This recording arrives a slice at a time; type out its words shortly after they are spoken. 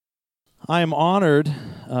I am honored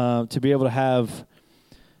to be able to have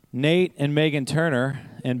Nate and Megan Turner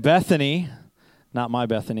and Bethany, not my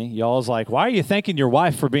Bethany. Y'all's like, why are you thanking your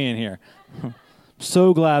wife for being here?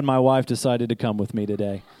 So glad my wife decided to come with me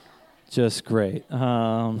today. Just great.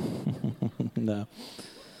 No.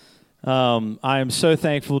 I am so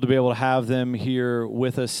thankful to be able to have them here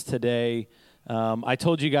with us today. I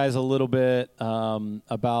told you guys a little bit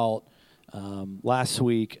about last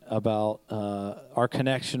week about our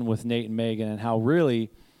connection with Nate and Megan and how really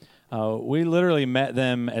we literally met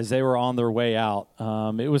them as they were on their way out.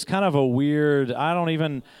 It was kind of a weird. I don't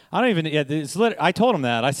even. I told them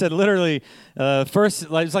that. I said literally, it's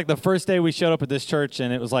like the first day we showed up at this church,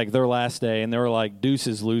 and it was like their last day, and they were like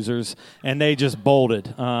deuces, losers, and they just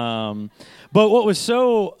bolted. But what was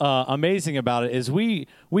so amazing about it is we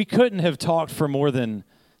couldn't have talked for more than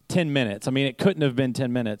 10 minutes. I mean, it couldn't have been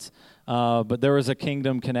 10 minutes. But there was a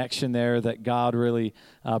kingdom connection there that God really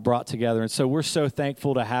brought together. And so we're so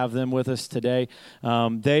thankful to have them with us today.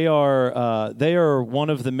 They are one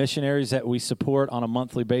of the missionaries that we support on a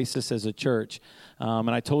monthly basis as a church.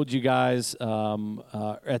 And I told you guys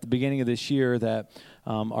at the beginning of this year that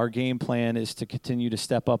our game plan is to continue to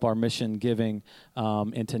step up our mission giving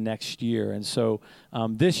into next year. And so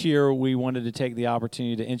this year we wanted to take the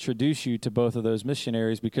opportunity to introduce you to both of those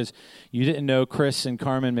missionaries because you didn't know Chris and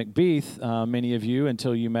Carmen McBeath, many of you,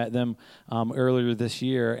 until you met them earlier this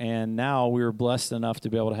year. And now we were blessed enough to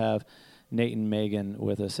be able to have Nate and Megan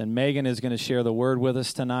with us. And Megan is going to share the word with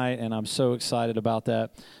us tonight, and I'm so excited about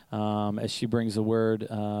that as she brings the word.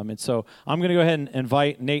 And so I'm going to go ahead and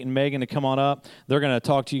invite Nate and Megan to come on up. They're going to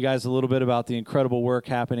talk to you guys a little bit about the incredible work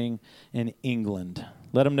happening in England.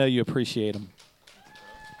 Let them know you appreciate them.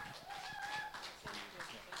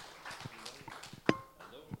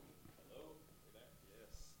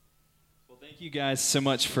 Well, thank you guys so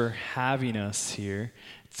much for having us here.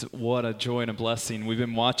 What a joy and a blessing. We've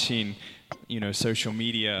been watching, social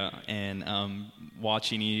media and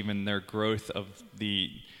watching even their growth of the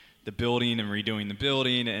building and redoing the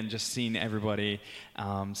building and just seeing everybody.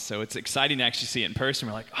 So it's exciting to actually see it in person.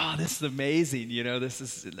 We're like, oh, this is amazing.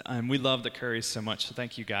 And we love the Currys so much. So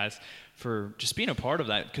thank you guys for just being a part of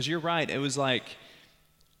that. Because you're right. It was like,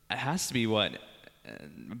 it has to be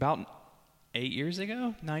about 9 years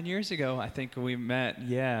ago, I think we met,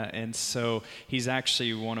 yeah. And so he's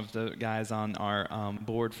actually one of the guys on our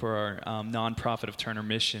board for our nonprofit of Turner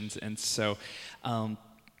Missions. And so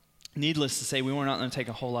needless to say, we were not going to take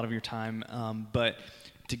a whole lot of your time, but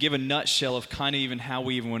to give a nutshell of kind of even how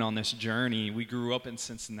we even went on this journey, we grew up in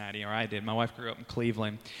Cincinnati, or I did. My wife grew up in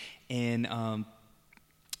Cleveland, and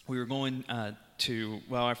we were going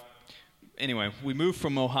Anyway, we moved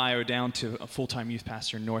from Ohio down to a full-time youth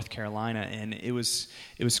pastor in North Carolina, and it was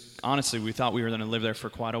honestly, we thought we were going to live there for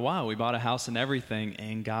quite a while. We bought a house and everything,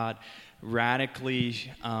 and God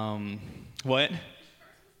radically, what?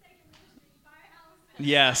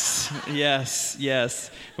 Yes.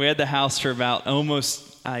 We had the house for about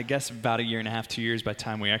about a year and a half, 2 years by the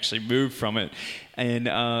time we actually moved from it,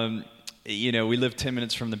 and we lived 10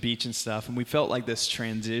 minutes from the beach and stuff, and we felt like this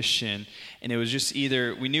transition, and it was just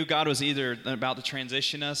either, we knew God was either about to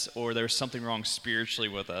transition us or there was something wrong spiritually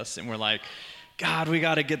with us, and we're like, God, we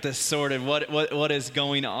got to get this sorted. What is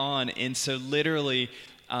going on? And so literally,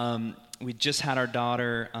 we just had our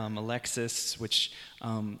daughter, Alexis, which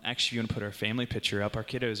actually, you want to put our family picture up. Our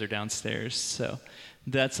kiddos are downstairs, so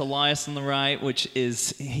that's Elias on the right,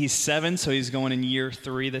 he's 7, so he's going in year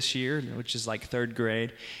 3 this year, which is like 3rd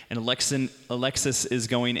grade. And Alexis is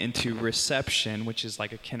going into reception, which is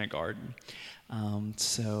like a kindergarten.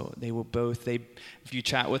 So they will both, if you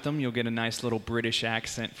chat with them, you'll get a nice little British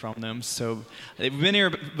accent from them. So they've been here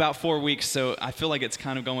about 4 weeks, so I feel like it's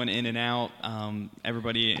kind of going in and out.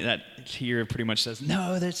 Everybody that here pretty much says,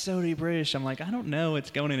 no, that's totally British. I'm like, I don't know, it's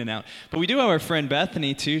going in and out. But we do have our friend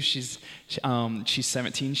Bethany, too. She's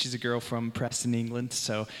 17. She's a girl from Preston, England.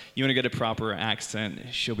 So you want to get a proper accent,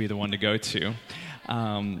 she'll be the one to go to.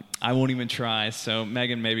 I won't even try, so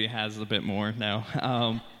Megan maybe has a bit more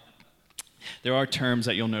now. There are terms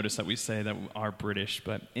that you'll notice that we say that are British,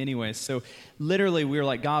 but anyway, so literally we were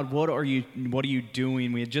like, God, what are you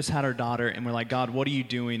doing? We had just had our daughter, and we're like, God, what are you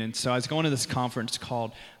doing? And so I was going to this conference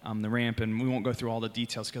called The Ramp, and we won't go through all the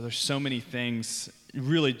details because there's so many things,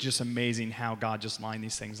 really just amazing how God just lined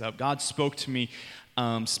these things up. God spoke to me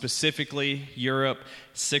specifically, Europe,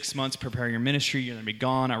 6 months preparing your ministry, you're going to be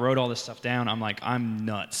gone. I wrote all this stuff down. I'm like, I'm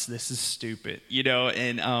nuts. This is stupid,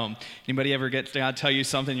 and anybody ever get God tell you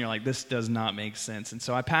something, you're like, this does not make sense. And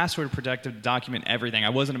so I password protected, document everything. I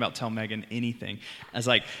wasn't about to tell Megan anything. I was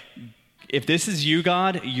like, if this is you,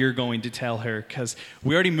 God, you're going to tell her, because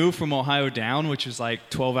we already moved from Ohio down, which was like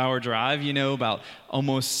 12-hour drive, about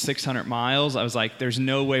almost 600 miles. I was like, there's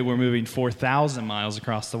no way we're moving 4,000 miles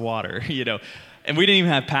across the water, And we didn't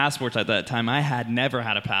even have passports at that time. I had never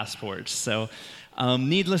had a passport. So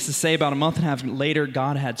needless to say, about a month and a half later,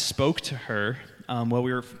 God had spoke to her while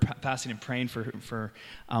we were fasting and praying for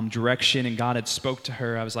direction, and God had spoke to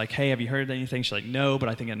her. I was like, hey, have you heard anything? She's like, no, but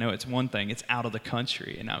I think I know it's one thing. It's out of the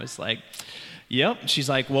country. And I was like, yep. She's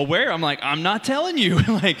like, well, where? I'm like, I'm not telling you.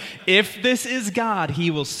 Like, if this is God,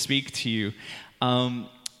 he will speak to you.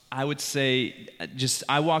 I would say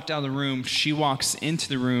I walked out of the room. She walks into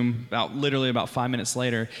the room literally about 5 minutes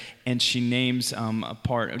later, and she names a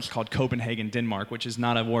part. It's called Copenhagen, Denmark, which is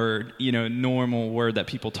not a word, normal word that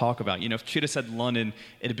people talk about. If she'd have said London,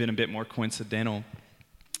 it'd have been a bit more coincidental.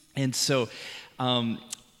 And so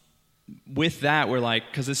with that, we're like,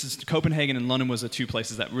 because this is Copenhagen and London was the two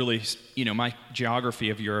places that really, my geography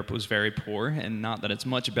of Europe was very poor, and not that it's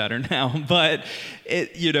much better now, but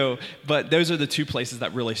but those are the two places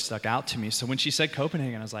that really stuck out to me. So when she said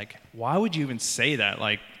Copenhagen, I was like, why would you even say that?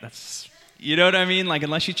 Like, that's, you know what I mean? Like,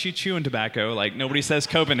 unless you chew chewing tobacco, like, nobody says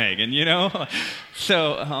Copenhagen,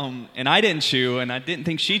 So, and I didn't chew, and I didn't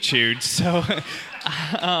think she chewed, so...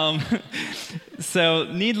 So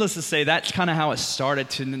needless to say, that's kind of how it started.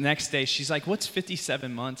 To the next day, she's like, what's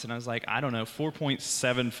 57 months? And I was like, I don't know,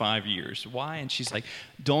 4.75 years. Why? And she's like,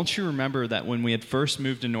 don't you remember that when we had first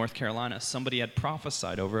moved to North Carolina, somebody had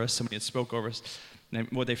prophesied over us, somebody had spoke over us, and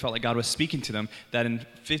what they felt like God was speaking to them, that in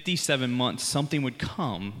 57 months, something would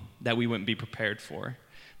come that we wouldn't be prepared for.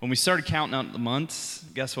 When we started counting out the months,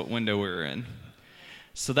 guess what window we were in?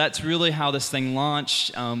 So that's really how this thing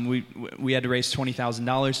launched. We had to raise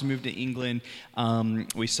 $20,000 to move to England.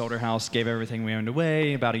 We sold our house, gave everything we owned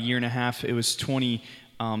away. About a year and a half, it was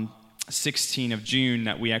 2016 of June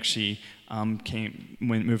that we actually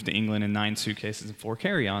moved to England in 9 suitcases and 4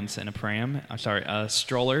 carry-ons and a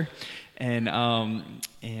stroller.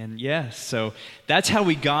 And yeah, so that's how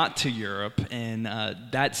we got to Europe, and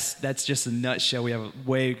that's just a nutshell. We have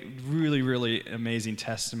really, really amazing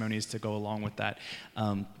testimonies to go along with that.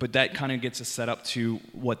 But that kind of gets us set up to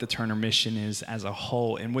what the Turner Mission is as a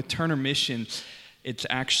whole. And with Turner Mission, it's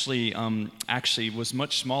actually was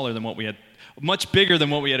much smaller than what we had. Much bigger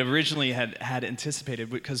than what we had originally had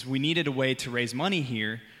anticipated, because we needed a way to raise money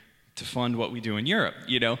here to fund what we do in Europe,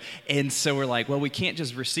 And so we're like, well, we can't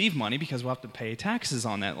just receive money because we'll have to pay taxes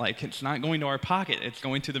on that. Like, it's not going to our pocket. It's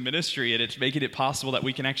going to the ministry, and it's making it possible that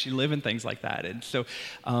we can actually live in things like that. And so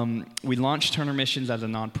we launched Turner Missions as a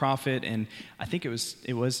nonprofit, and I think it was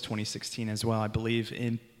 2016 as well, I believe.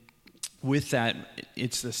 And with that,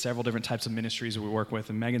 it's the several different types of ministries we work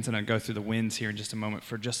with, and Megan's going to go through the wins here in just a moment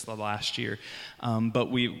for just the last year. But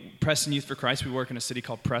Preston Youth for Christ, we work in a city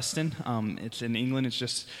called Preston. It's in England. It's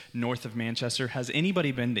just north of Manchester. Has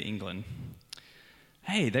anybody been to England?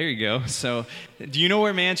 Hey, there you go. So do you know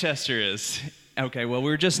where Manchester is? Okay, well,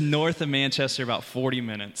 we're just north of Manchester, about 40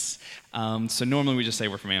 minutes. So normally we just say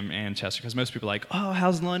we're from Manchester, because most people are like, oh,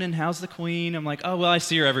 how's London? How's the Queen? I'm like, oh, well, I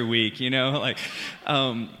see her every week,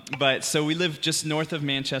 But so we live just north of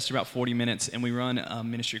Manchester, about 40 minutes, and we run a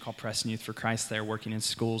ministry called Preston Youth for Christ there, working in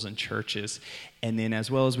schools and churches. And then as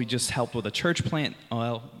well as we just help with a church plant,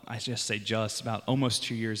 well, I just say about almost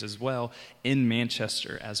 2 years as well, in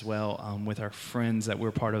Manchester as well, with our friends that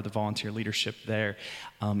we're part of the volunteer leadership there.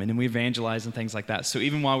 And then we evangelize and things like that. So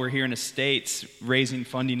even while we're here in the States, raising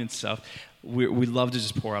funding and stuff, we love to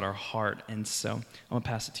just pour out our heart. And so I'm going to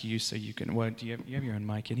pass it to you so you can, you have your own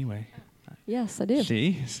mic anyway. Yes, I do.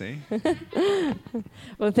 See?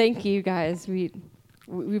 Well, thank you, guys.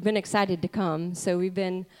 We've been excited to come. So we've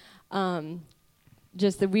been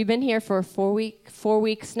we've been here for 4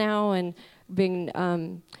 weeks now, and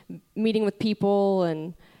been meeting with people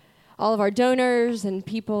and all of our donors and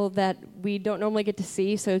people that we don't normally get to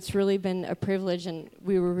see. So it's really been a privilege, and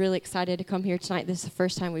we were really excited to come here tonight. This is the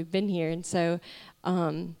first time we've been here, and so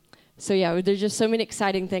yeah, there's just so many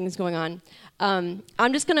exciting things going on.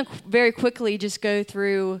 I'm just going to very quickly just go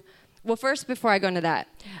through. Well, first, before I go into that,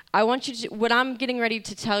 I want you to, what I'm getting ready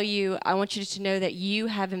to tell you, I want you to know that you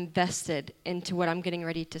have invested into what I'm getting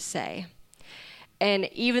ready to say. And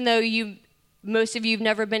even though most of you have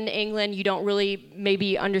never been to England, you don't really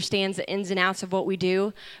maybe understand the ins and outs of what we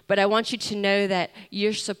do, but I want you to know that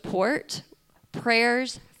your support,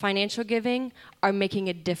 prayers, financial giving are making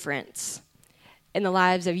a difference in the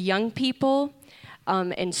lives of young people,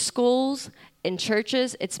 in schools, in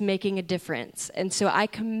churches. It's making a difference. And so I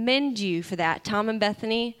commend you for that. Tom and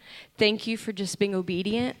Bethany, thank you for just being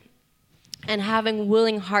obedient and having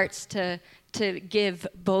willing hearts to give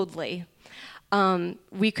boldly.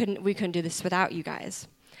 we couldn't do this without you guys.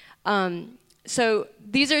 So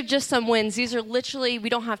these are just some wins. These are literally, we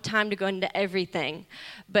don't have time to go into everything.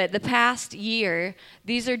 But the past year,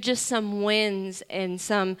 these are just some wins and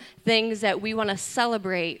some things that we want to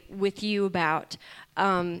celebrate with you about.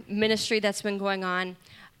 Ministry that's been going on.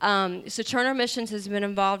 So Turner Missions has been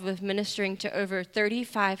involved with ministering to over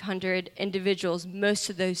 3,500 individuals,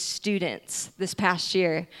 most of those students this past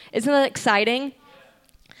year. Isn't that exciting?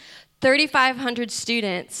 3,500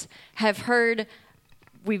 students have heard.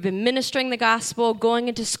 We've been ministering the gospel, going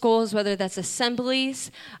into schools, whether that's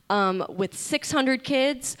assemblies with 600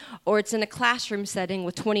 kids or it's in a classroom setting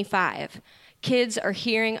with 25. Kids are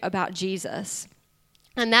hearing about Jesus.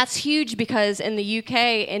 And that's huge because in the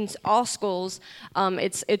UK, in all schools,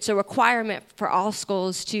 it's a requirement for all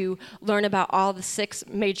schools to learn about all the 6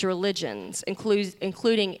 major religions,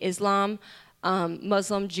 including Islam,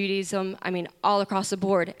 Muslim, Judaism, all across the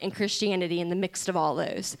board, and Christianity in the mix of all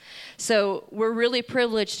those. So we're really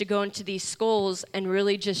privileged to go into these schools and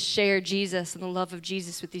really just share Jesus and the love of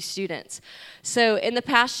Jesus with these students. So in the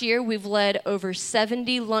past year, we've led over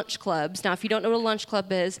 70 lunch clubs. Now, if you don't know what a lunch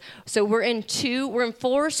club is, so we're in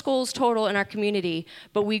 4 schools total in our community,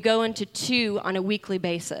 but we go into 2 on a weekly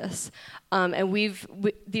basis. And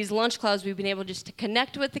these lunch clubs, we've been able just to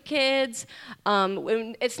connect with the kids.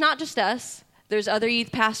 It's not just us. There's other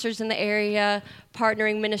youth pastors in the area,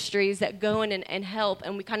 partnering ministries that go in and help,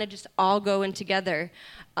 and we kind of just all go in together.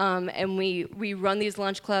 And we run these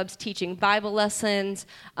lunch clubs, teaching Bible lessons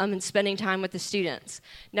and spending time with the students.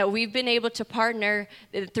 Now, we've been able to partner,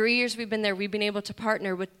 the 3 years we've been there, we've been able to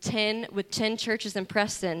partner with 10 churches in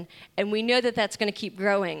Preston, and we know that that's going to keep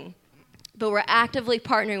growing. But we're actively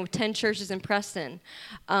partnering with 10 churches in Preston,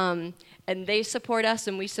 and they support us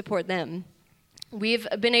and we support them. We've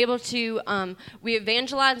been able to, we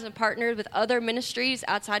evangelized and partnered with other ministries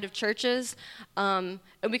outside of churches, and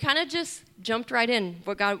we kind of just jumped right in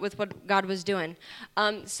with what God was doing.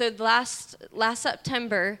 So last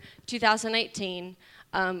September 2018,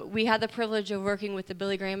 we had the privilege of working with the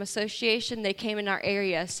Billy Graham Association. They came in our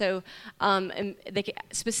area, so and they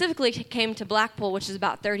specifically came to Blackpool, which is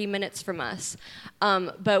about 30 minutes from us.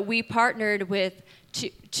 But we partnered with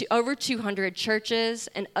over 200 churches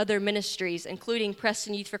and other ministries, including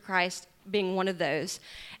Preston Youth for Christ being one of those.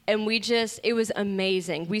 And it was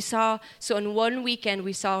amazing. So in one weekend,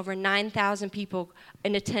 we saw over 9,000 people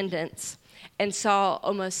in attendance and saw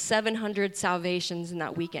almost 700 salvations in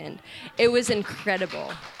that weekend. It was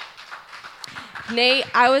incredible. Nate,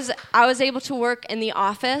 I was able to work in the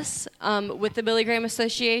office with the Billy Graham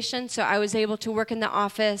Association, so I was able to work in the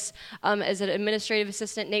office as an administrative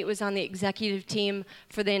assistant. Nate was on the executive team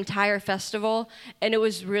for the entire festival, and it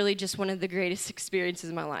was really just one of the greatest experiences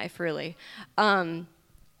of my life, really.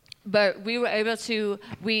 But we were able to,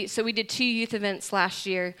 we did 2 youth events last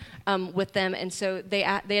year with them, and so they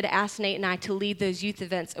had asked Nate and I to lead those youth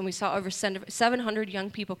events, and we saw over 700 young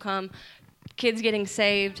people come, kids getting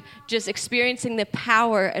saved, just experiencing the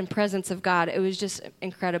power and presence of God. It was just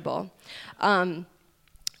incredible. And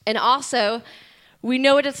also, we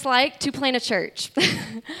know what it's like to plant a church.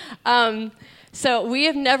 So we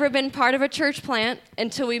have never been part of a church plant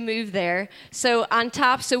until we moved there. So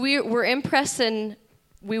we're in Preston.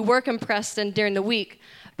 We work in Preston during the week,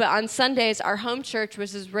 but on Sundays, our home church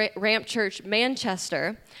was Ramp Church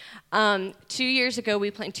Manchester. 2 years ago,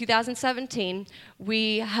 in 2017,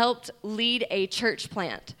 we helped lead a church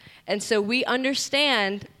plant. And so we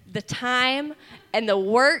understand the time and the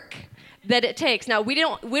work that it takes. Now, we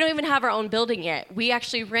don't even have our own building yet. We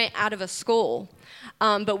actually rent out of a school.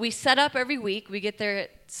 But we set up every week. We get there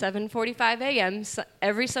at 7:45 a.m.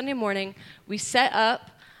 Every Sunday morning. We set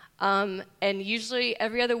up. And usually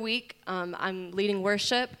every other week, I'm leading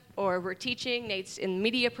worship or we're teaching. Nate's in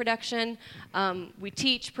media production. We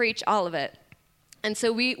teach, preach, all of it. And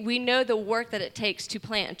so we know the work that it takes to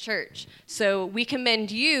plant a church. So we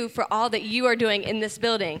commend you for all that you are doing in this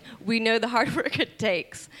building. We know the hard work it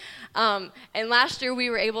takes. And last year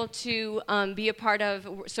we were able to be a part of,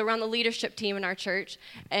 so we're on the leadership team in our church.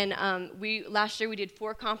 And last year we did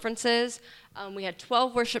 4 conferences. We had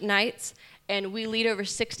 12 worship nights. And we lead over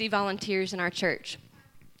 60 volunteers in our church.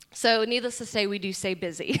 So needless to say, we do stay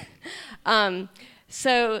busy. And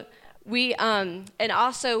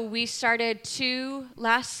also we started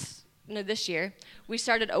this year, we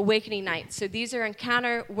started Awakening Nights. So these are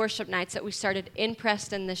encounter worship nights that we started in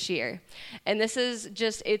Preston this year. And this is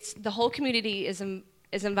the whole community is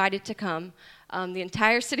invited to come. The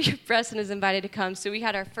entire city of Preston is invited to come. So we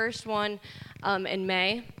had our first one in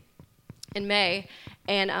May.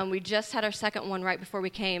 And we just had our second one right before we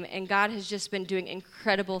came, and God has just been doing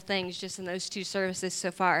incredible things just in those 2 services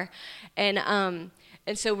so far. And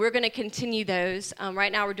so we're going to continue those.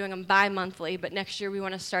 Right now we're doing them bi-monthly, but next year we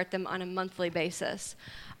want to start them on a monthly basis.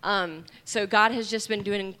 So God has just been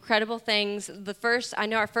doing incredible things. I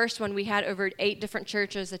know our first one, we had over 8 different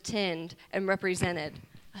churches attend and represented.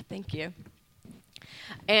 Thank you.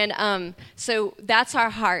 And so that's our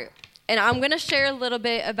heart. And I'm going to share a little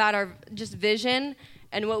bit about our just vision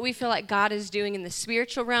and what we feel like God is doing in the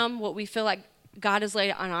spiritual realm, what we feel like God has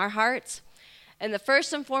laid on our hearts. And the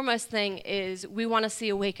first and foremost thing is we want to see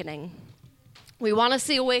awakening. We want to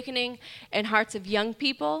see awakening in hearts of young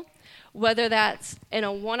people, whether that's in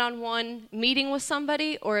a one-on-one meeting with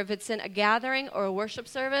somebody or if it's in a gathering or a worship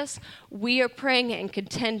service. We are praying and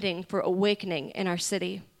contending for awakening in our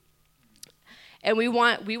city. And we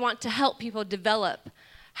want to help people develop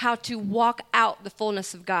how to walk out the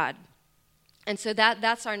fullness of God. And so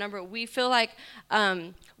that's our number. We feel like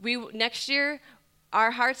next year,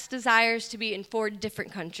 our heart's desire is to be in 4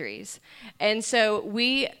 different countries. And so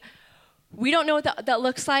we don't know what that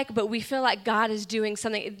looks like, but we feel like God is doing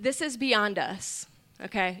something. This is beyond us,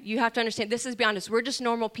 okay? You have to understand, this is beyond us. We're just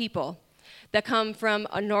normal people that come from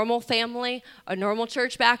a normal family, a normal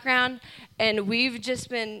church background, and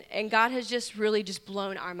God has just really just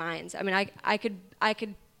blown our minds. I mean, I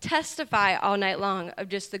could testify all night long of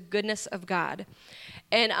just the goodness of God.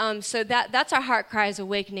 And so that's our heart cry, is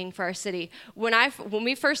awakening for our city. When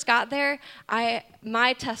we first got there,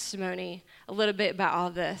 my testimony a little bit about all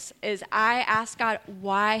this is I asked God,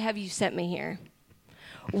 why have you sent me here?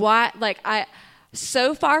 Why,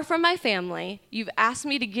 so far from my family, you've asked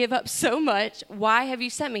me to give up so much. Why have you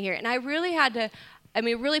sent me here? And I really had to,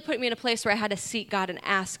 really put me in a place where I had to seek God and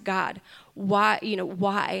ask God, why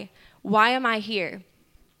am I here?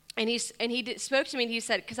 And he spoke to me and he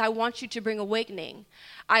said, because I want you to bring awakening.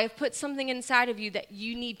 I have put something inside of you that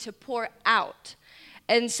you need to pour out.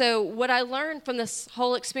 And so what I learned from this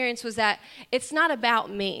whole experience was that it's not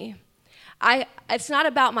about me. It's not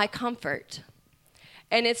about my comfort.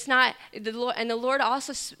 And it's not, the Lord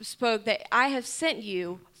also spoke that I have sent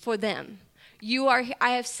you for them. I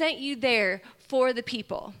have sent you there for the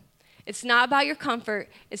people. It's not about your comfort.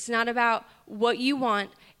 It's not about what you want.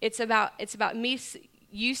 It's about me,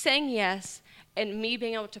 you saying yes, and me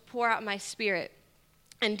being able to pour out my spirit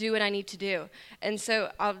and do what I need to do. And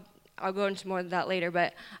so I'll go into more of that later.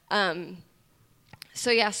 But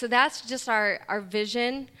so that's just our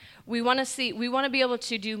vision. We want to be able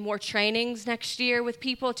to do more trainings next year with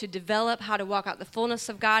people to develop how to walk out the fullness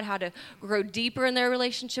of God, how to grow deeper in their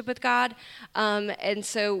relationship with God. And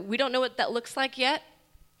so we don't know what that looks like yet,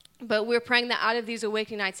 but we're praying that out of these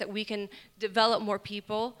awakening nights that we can develop more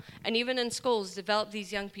people, and even in schools, develop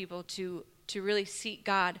these young people to really seek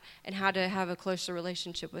God and how to have a closer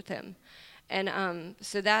relationship with Him. And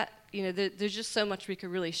so that, there's just so much we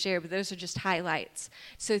could really share, but those are just highlights.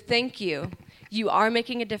 So thank you. You are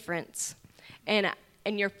making a difference. And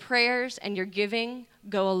your prayers and your giving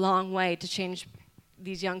go a long way to change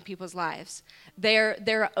these young people's lives.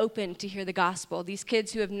 They're open to hear the gospel. These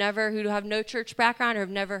kids who have no church background or have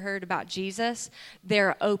never heard about Jesus,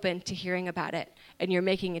 they're open to hearing about it. And you're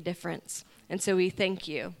making a difference. And so we thank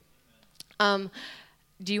you.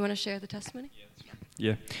 Do you want to share the testimony?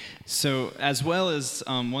 Yeah. So as well as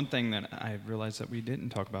one thing that I realized that we didn't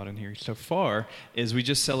talk about in here so far is we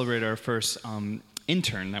just celebrated our first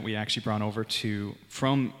intern that we actually brought over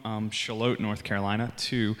from Charlotte, North Carolina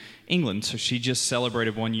to England. So she just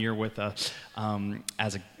celebrated 1 year with either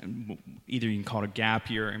you can call it a gap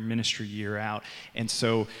year or ministry year out. And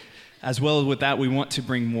so as well with that, we want to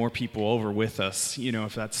bring more people over with us.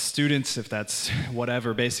 If that's students, if that's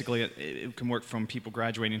whatever. Basically, it can work from people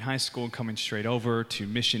graduating high school, coming straight over to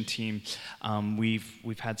mission team.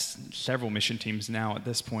 We've had several mission teams now at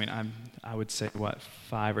this point. I would say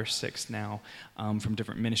 5 or 6 now from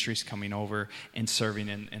different ministries coming over and serving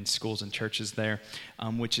in schools and churches there,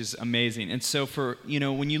 which is amazing. And so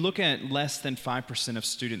when you look at less than 5% of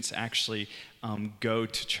students actually go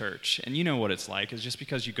to church. And you know what it's like. It's just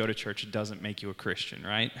because you go to church, it doesn't make you a Christian,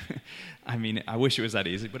 right? I mean, I wish it was that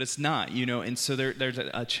easy, but it's not, And so there's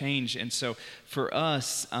a change. And so for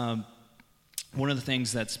us, one of the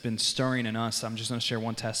things that's been stirring in us, I'm just going to share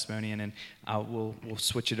one testimony, and then we'll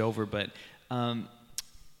switch it over. But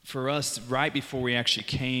for us, right before we actually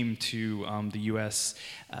came to the U.S.,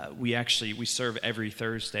 we serve every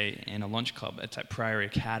Thursday in a lunch club at Priory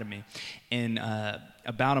Academy. And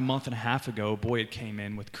about a month and a half ago, a boy had came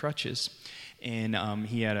in with crutches, and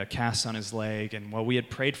he had a cast on his leg. And while we had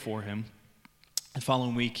prayed for him, the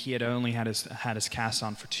following week he had only had his cast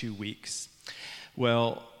on for 2 weeks.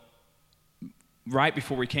 Well, right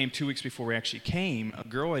before we came, 2 weeks before we actually came, a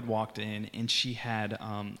girl had walked in and she had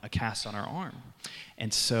a cast on her arm.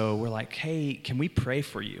 And so we're like, hey, can we pray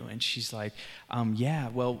for you? And she's like, yeah.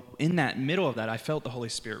 Well, in that middle of that, I felt the Holy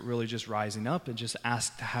Spirit really just rising up and just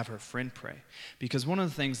asked to have her friend pray. Because one of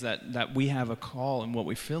the things that we have a call and what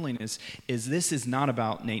we're feeling is this is not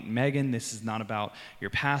about Nate and Megan. This is not about your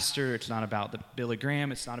pastor. It's not about the Billy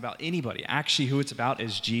Graham. It's not about anybody. Actually, who it's about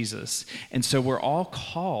is Jesus. And so we're all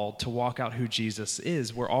called to walk out who Jesus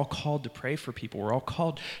is. We're all called to pray for people. We're all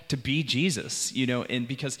called to be Jesus, and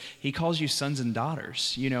because he calls you sons and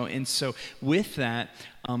daughters, and so with that,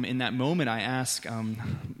 in that moment, I ask,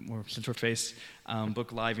 since we're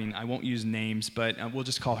book living, I won't use names, but we'll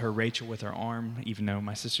just call her Rachel with her arm, even though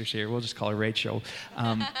my sister's here. We'll just call her Rachel.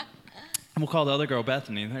 And we'll call the other girl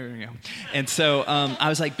Bethany. There we go. And so I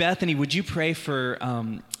was like, Bethany, would you pray for,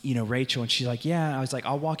 Rachel? And she's like, yeah. I was like,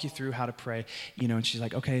 I'll walk you through how to pray. And she's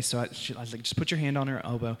like, okay. So I was like, just put your hand on her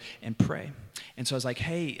elbow and pray. And so I was like,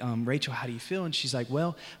 hey, Rachel, how do you feel? And she's like,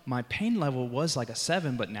 well, my pain level was like a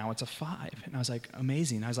 7, but now it's a 5. And I was like,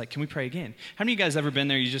 amazing. I was like, can we pray again? How many of you guys ever been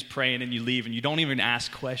there, you just pray and then you leave and you don't even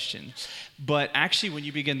ask questions? But actually, when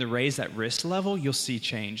you begin to raise that risk level, you'll see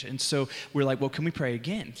change. And so we're like, well, can we pray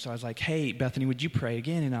again? So I was like, hey, Bethany, would you pray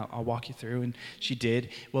again? And I'll walk you through. And she did.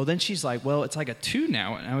 Well, then she's like, well, it's like a 2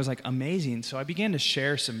 now. And I was like, amazing. So I began to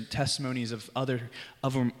share some testimonies of other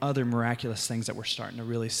miraculous things that we're starting to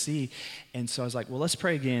really see. And so I was like, well, let's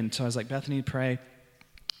pray again. So I was like, Bethany, pray.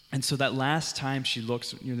 And so that last time she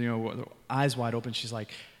looks, eyes wide open, she's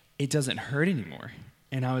like, it doesn't hurt anymore.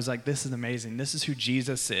 And I was like, this is amazing. This is who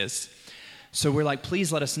Jesus is. So we're like,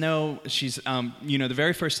 please let us know. She's, the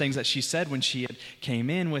very first things that she said when she came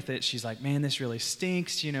in with it, she's like, man, this really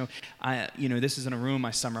stinks. This is in a room,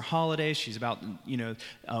 my summer holiday. She's about,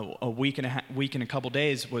 a week and a couple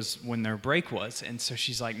days was when their break was. And so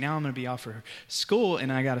she's like, now I'm going to be off for school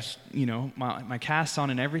and I got my cast on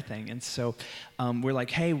and everything. And so we're like,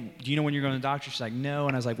 hey, do you know when you're going to the doctor? She's like, no.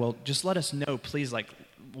 And I was like, well, just let us know, please, like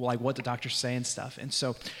what the doctors say and stuff. And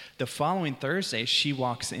so the following Thursday, she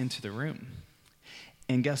walks into the room.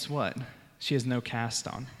 And guess what? She has no cast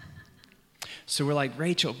on. So we're like,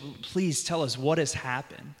 Rachel, please tell us what has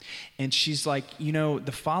happened. And she's like,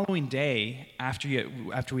 the following day after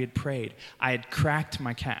we had prayed, I had cracked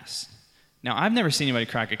my cast. Now, I've never seen anybody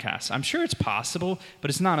crack a cast. I'm sure it's possible, but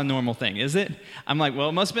it's not a normal thing, is it? I'm like, well,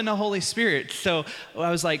 it must have been the Holy Spirit. So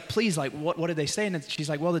I was like, please, like, what did they say? And she's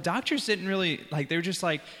like, well, the doctors didn't really, they were just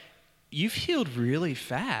like, you've healed really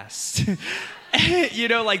fast.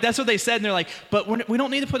 That's what they said. And they're like, but we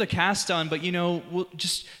don't need to put a cast on, but, we'll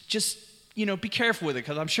just be careful with it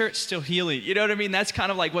because I'm sure it's still healing. You know what I mean? That's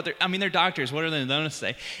kind of like they're doctors. What are they going to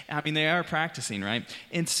say? They are practicing, right?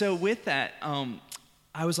 And so with that,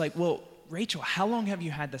 I was like, well, Rachel, how long have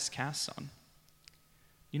you had this cast on?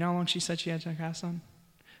 You know how long she said she had that cast on?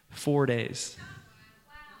 4 days.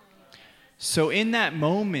 So in that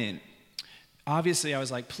moment, obviously, I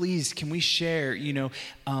was like, please, can we share,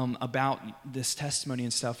 about this testimony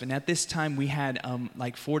and stuff? And at this time, we had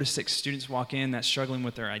 4 to 6 students walk in that's struggling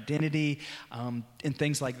with their identity and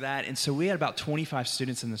things like that. And so we had about 25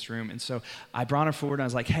 students in this room. And so I brought her forward, and I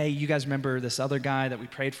was like, hey, you guys remember this other guy that we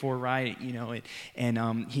prayed for, right?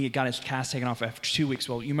 And he had got his cast taken off after 2 weeks.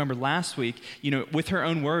 Well, you remember last week, with her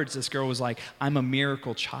own words, this girl was like, I'm a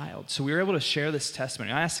miracle child. So we were able to share this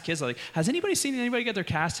testimony. I asked the kids, has anybody seen anybody get their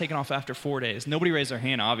cast taken off after 4 days? Nobody raised their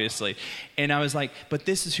hand, obviously. And I was like, but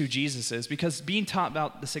this is who Jesus is. Because being taught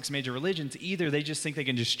about the 6 major religions, either they just think they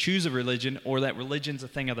can just choose a religion or that religion's a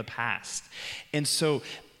thing of the past. And so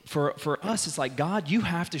for us, it's like, God, you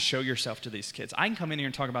have to show yourself to these kids. I can come in here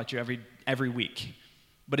and talk about you every week,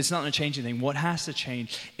 but it's not going to change anything. What has to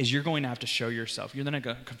change is you're going to have to show yourself. You're going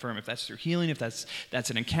to confirm if that's through healing, if that's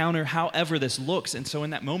an encounter, however this looks. And so in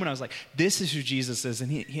that moment, I was like, this is who Jesus is,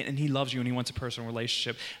 and he loves you, and he wants a personal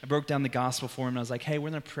relationship. I broke down the gospel for him, and I was like, hey, we're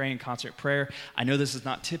going to pray in concert prayer. I know this is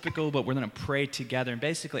not typical, but we're going to pray together and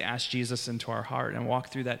basically ask Jesus into our heart and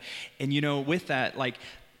walk through that. And, with that,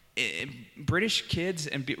 British kids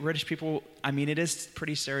and British people, it is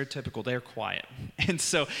pretty stereotypical. They're quiet. And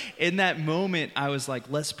so in that moment, I was like,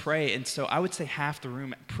 let's pray. And so I would say half the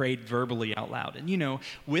room prayed verbally out loud. And,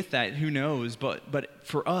 with that, who knows? But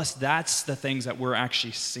for us, that's the things that we're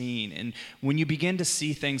actually seeing. And when you begin to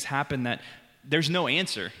see things happen that there's no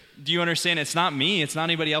answer. Do you understand? It's not me. It's not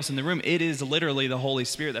anybody else in the room. It is literally the Holy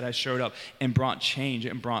Spirit that has showed up and brought change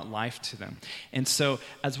and brought life to them. And so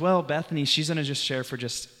as well, Bethany, she's going to just share for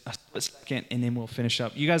just a second, and then we'll finish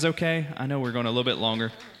up. You guys okay? I know we're going a little bit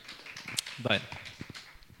longer, but...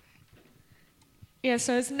 Yeah,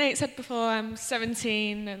 so as Nate said before, I'm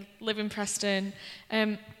 17 and live in Preston.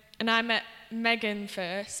 And I met Megan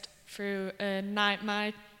first through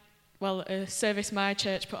a service my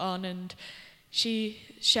church put on, and she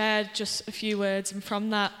shared just a few words, and from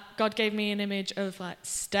that, God gave me an image of like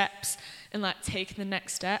steps and like taking the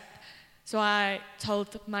next step. So I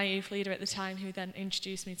told my youth leader at the time, who then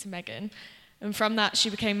introduced me to Megan, and from that she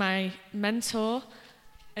became my mentor,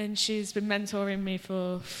 and she's been mentoring me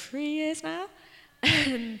for 3 years now.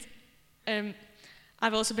 And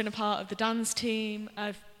I've also been a part of the dance team.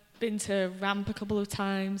 I've been to Ramp a couple of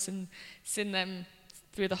times and seen them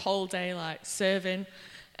through the whole day, like serving,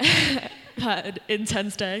 like an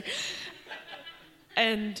intense day.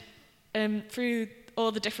 And through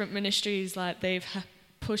all the different ministries, like they've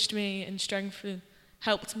pushed me and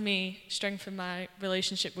helped me strengthen my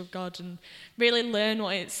relationship with God and really learn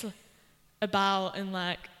what it's about, and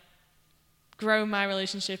like grow my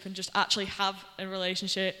relationship and just actually have a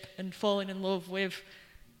relationship and falling in love with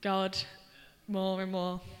God more and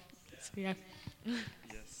more. So, yeah.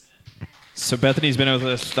 So Bethany's been with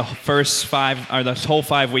us the whole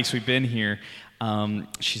 5 weeks we've been here.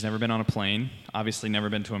 She's never been on a plane, obviously never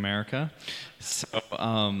been to America. So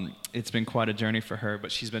it's been quite a journey for her,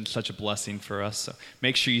 but she's been such a blessing for us. So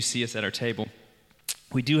make sure you see us at our table.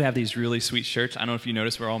 We do have these really sweet shirts. I don't know if you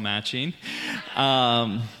noticed, we're all matching.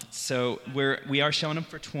 So we are showing them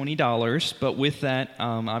for $20, but with that,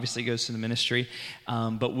 obviously it goes to the ministry.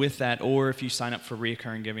 But with that, or if you sign up for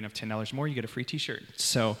reoccurring giving of $10 more, you get a free t-shirt.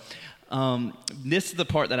 So this is the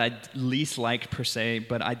part that I least like per se,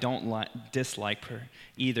 but I don't dislike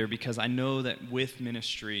either, because I know that with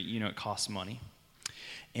ministry, it costs money.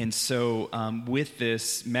 And so with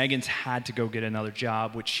this, Megan's had to go get another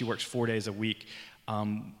job, which she works 4 days a week,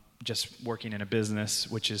 just working in a business,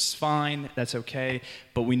 which is fine, that's okay,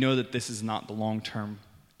 but we know that this is not the long-term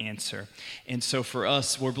answer. And so for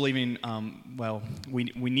us, we're believing,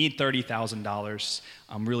 we need $30,000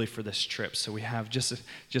 really for this trip. So we have just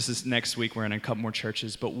this next week, we're in a couple more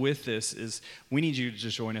churches, but with this is we need you to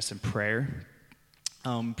just join us in prayer.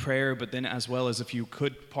 But then as well as if you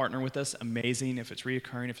could partner with us, amazing. If it's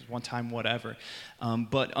reoccurring, if it's one time, whatever.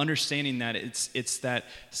 But understanding that it's that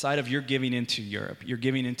side of you're giving into Europe, you're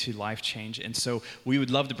giving into life change. And so we would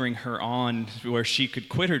love to bring her on where she could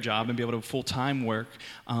quit her job and be able to full-time work.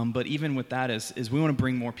 But even with that is we want to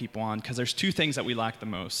bring more people on, because there's two things that we lack the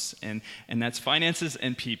most, and that's finances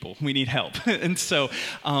and people. We need help. And so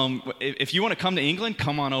if you want to come to England,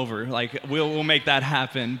 come on over. Like we'll make that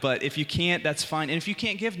happen. But if you can't, that's fine. And if you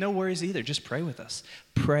can't give, no worries either. Just pray with us.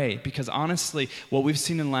 Pray, because honestly, what we've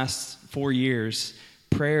seen in the last 4 years,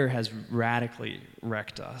 prayer has radically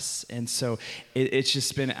wrecked us. And so it's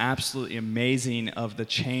just been absolutely amazing of the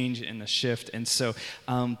change and the shift. And so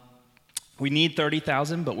we need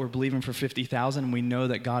 30,000, but we're believing for 50,000. And we know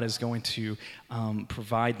that God is going to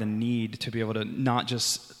provide the need to be able to not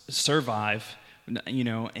just survive,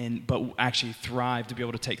 but actually thrive, to be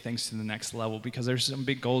able to take things to the next level, because there's some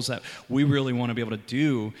big goals that we really want to be able to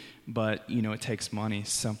do, but it takes money.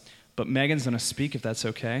 So, but Megan's going to speak, if that's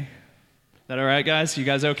okay. Is that all right, guys? You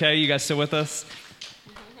guys okay? You guys still with us?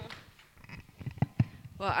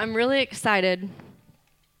 Well, I'm really excited.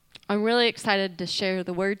 I'm really excited to share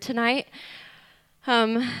the word tonight.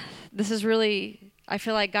 This is really, I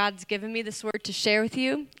feel like God's given me this word to share with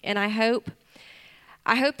you, and I hope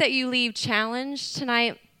that you leave challenged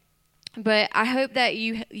tonight, but I hope that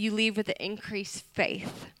you leave with an increased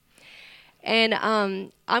faith. And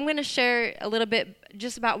I'm going to share a little bit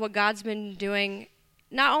just about what God's been doing,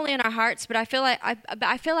 not only in our hearts, but I feel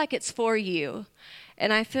like it's for you,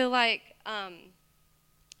 and I feel like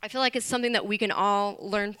it's something that we can all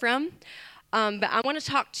learn from. But I want to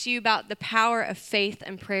talk to you about the power of faith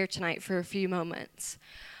and prayer tonight for a few moments.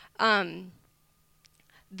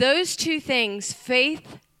 Those two things,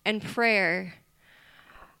 faith and prayer,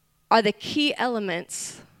 are the key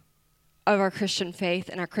elements of our Christian faith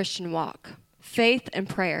and our Christian walk. Faith and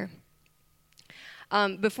prayer.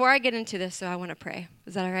 Before I get into this, I want to pray.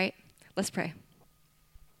 Is that all right? Let's pray.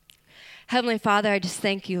 Heavenly Father, I just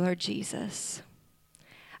thank you, Lord Jesus.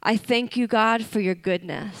 I thank you, God, for your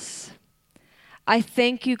goodness. I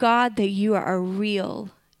thank you, God, that you are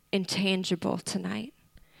real and tangible tonight.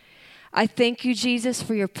 I thank you, Jesus,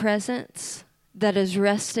 for your presence that is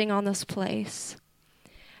resting on this place.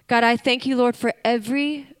 God, I thank you, Lord, for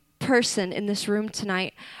every person in this room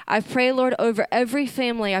tonight. I pray, Lord, over every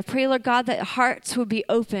family. I pray, Lord God, that hearts would be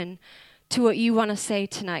open to what you want to say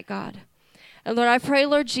tonight, God. And Lord, I pray,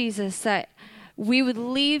 Lord Jesus, that we would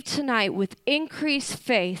leave tonight with increased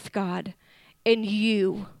faith, God, in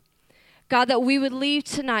you. God, that we would leave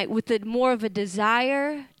tonight with more of a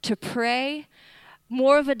desire to pray,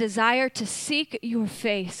 more of a desire to seek your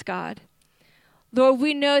face, God. Lord,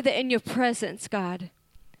 we know that in your presence, God,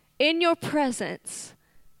 in your presence,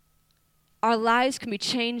 our lives can be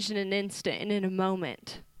changed in an instant and in a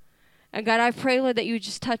moment. And God, I pray, Lord, that you would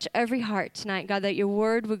just touch every heart tonight, God, that your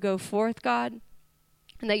word would go forth, God,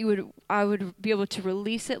 and that I would be able to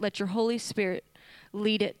release it. Let your Holy Spirit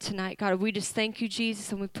lead it tonight. God, we just thank you,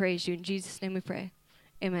 Jesus, and we praise you. In Jesus' name we pray.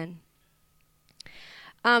 Amen.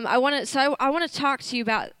 I want to talk to you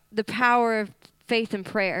about the power of faith and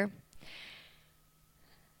prayer.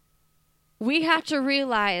 We have to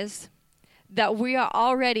realize that we are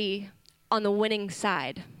already on the winning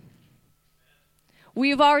side.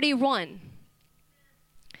 We've already won.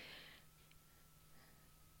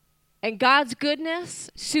 And God's goodness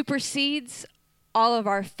supersedes all of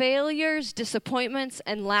our failures, disappointments,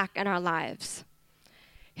 and lack in our lives.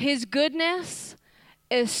 His goodness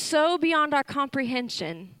is so beyond our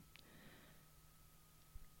comprehension.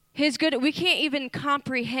 We can't even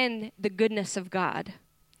comprehend the goodness of God.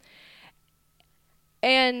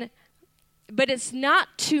 But it's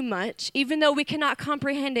not too much, even though we cannot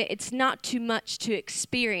comprehend it, it's not too much to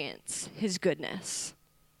experience his goodness.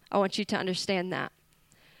 I want you to understand that.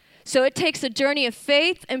 So it takes a journey of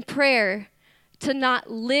faith and prayer to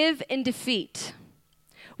not live in defeat.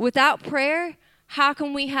 Without prayer, how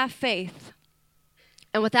can we have faith?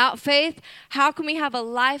 And without faith, how can we have a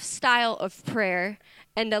lifestyle of prayer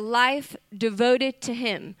and a life devoted to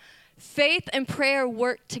him? Faith and prayer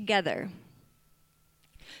work together.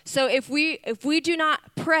 So if we do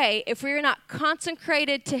not pray, if we are not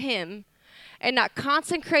consecrated to him and not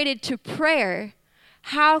consecrated to prayer,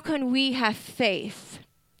 how can we have faith?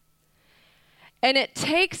 And it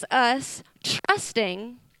takes us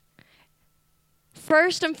trusting,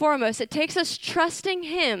 first and foremost, it takes us trusting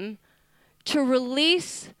him to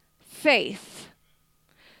release faith.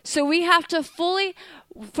 So we have to fully,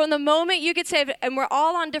 from the moment you get saved, and we're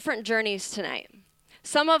all on different journeys tonight.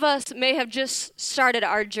 Some of us may have just started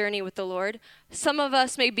our journey with the Lord. Some of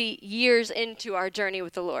us may be years into our journey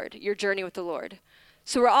with the Lord, your journey with the Lord.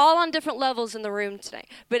 So we're all on different levels in the room tonight.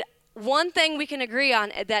 But one thing we can agree on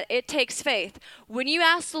is that it takes faith. When you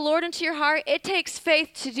ask the Lord into your heart, it takes faith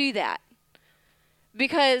to do that.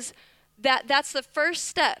 Because that's the first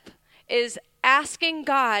step, is asking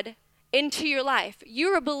God into your life. You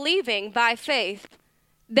are believing by faith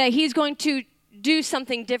that he's going to do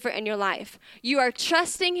something different in your life. You are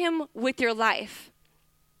trusting him with your life.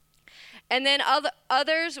 And then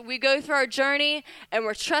others, we go through our journey and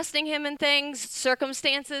we're trusting him in things.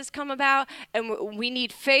 Circumstances come about and we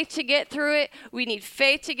need faith to get through it. We need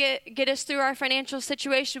faith to get us through our financial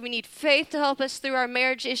situation. We need faith to help us through our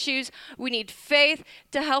marriage issues. We need faith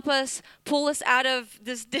to help us pull us out of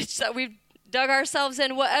this ditch that we've dug ourselves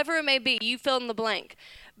in. Whatever it may be, you fill in the blank.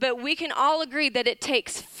 But we can all agree that it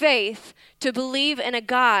takes faith to believe in a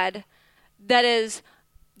God that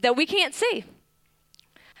we can't see.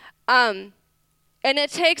 And it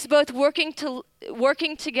takes both working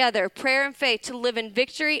together, prayer and faith, to live in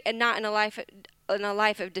victory and not in a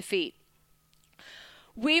life of defeat.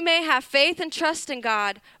 We may have faith and trust in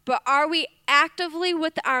God, but are we actively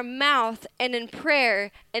with our mouth and in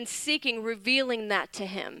prayer and seeking, revealing that to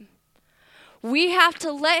him? We have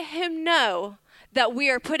to let him know that we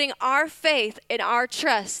are putting our faith and our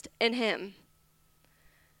trust in him.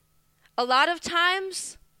 A lot of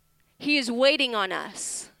times, he is waiting on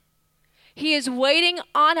us. He is waiting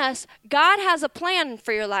on us. God has a plan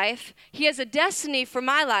for your life. He has a destiny for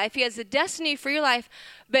my life. He has a destiny for your life.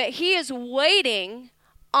 But he is waiting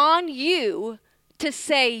on you to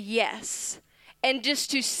say yes and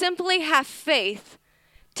just to simply have faith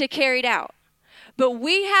to carry it out. But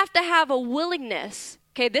we have to have a willingness.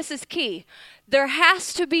 Okay, this is key. There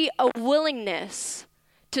has to be a willingness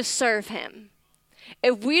to serve him.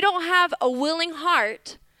 If we don't have a willing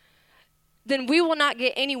heart, then we will not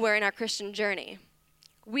get anywhere in our Christian journey.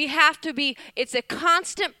 We have to be, it's a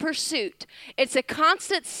constant pursuit. It's a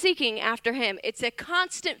constant seeking after him. It's a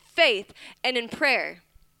constant faith and in prayer.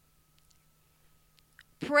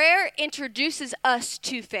 Prayer introduces us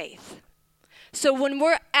to faith. So when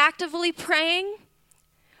we're actively praying,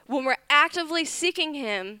 when we're actively seeking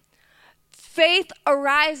him, faith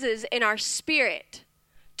arises in our spirit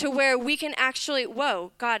to where we can actually,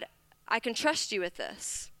 whoa, God, I can trust you with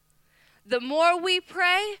this. The more we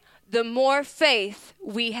pray, the more faith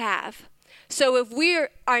we have. So if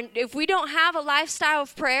we don't have a lifestyle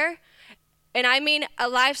of prayer, and I mean a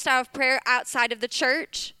lifestyle of prayer outside of the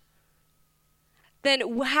church,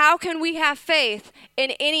 then how can we have faith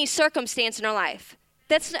in any circumstance in our life?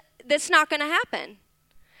 That's not going to happen.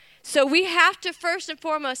 So we have to first and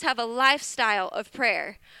foremost have a lifestyle of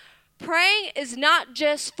prayer. Praying is not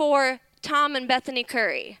just for Tom and Bethany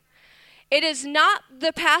Curry. It is not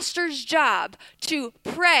the pastor's job to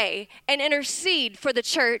pray and intercede for the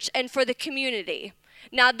church and for the community.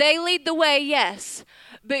 Now, they lead the way, yes,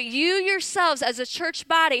 but you yourselves as a church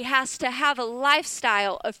body has to have a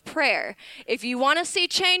lifestyle of prayer. If you want to see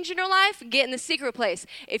change in your life, get in the secret place.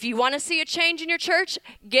 If you want to see a change in your church,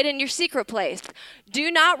 get in your secret place.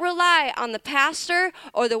 Do not rely on the pastor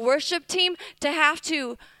or the worship team to have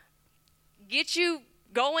to get you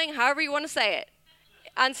going, however you want to say it,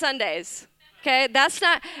 on Sundays. Okay, that's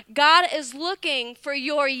not, God is looking for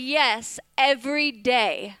your yes every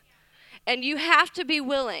day. And you have to be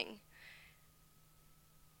willing.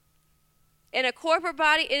 In a corporate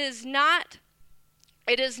body, it is not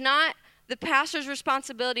the pastor's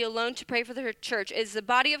responsibility alone to pray for the church. It is the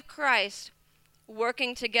body of Christ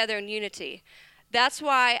working together in unity. That's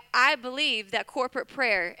why I believe that corporate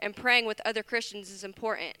prayer and praying with other Christians is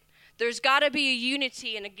important. There's got to be a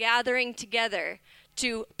unity and a gathering together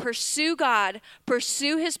to pursue God,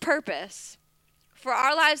 pursue his purpose for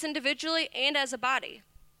our lives individually and as a body.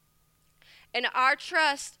 And our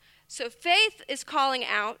trust, so faith is calling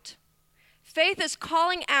out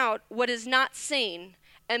what is not seen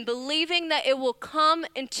and believing that it will come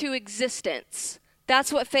into existence.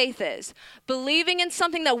 That's what faith is. Believing in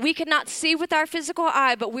something that we cannot see with our physical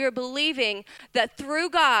eye, but we are believing that through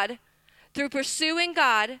God, through pursuing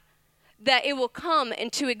God, that it will come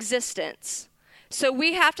into existence. So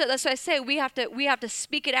we have to, that's what I say, we have to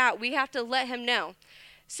speak it out. We have to let him know.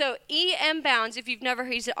 So E.M. Bounds, if you've never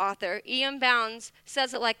heard, he's an author, E.M. Bounds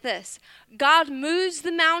says it like this: God moves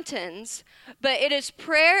the mountains, but it is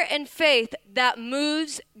prayer and faith that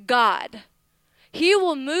moves God. He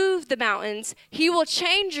will move the mountains. He will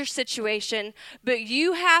change your situation, but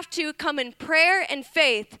you have to come in prayer and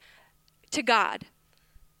faith to God.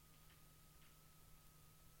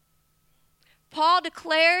 Paul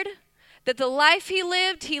declared that the life he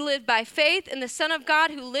lived by faith in the Son of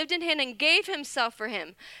God who lived in him and gave himself for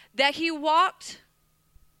him. That he walked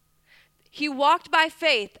by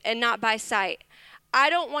faith and not by sight.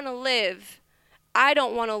 I don't want to live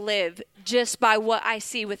just by what I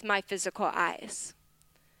see with my physical eyes.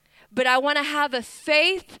 But I want to have a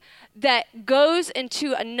faith that goes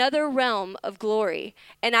into another realm of glory.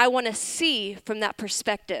 And I want to see from that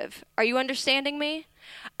perspective. Are you understanding me?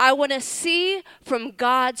 I want to see from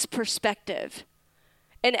God's perspective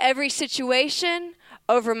in every situation,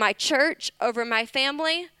 over my church, over my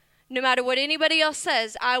family. No matter what anybody else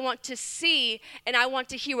says, I want to see and I want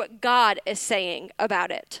to hear what God is saying about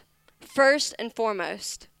it. First and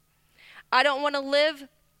foremost, I don't want to live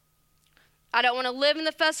in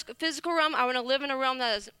the physical realm. I want to live in a realm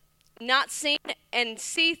that is not seen and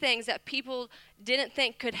see things that people didn't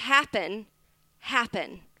think could happen.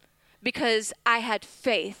 Because I had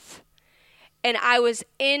faith and I was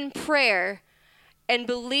in prayer and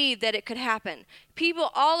believed that it could happen. People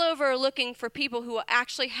all over are looking for people who will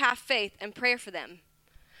actually have faith and pray for them.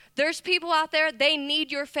 There's people out there, they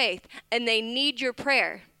need your faith and they need your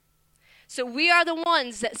prayer. So we are the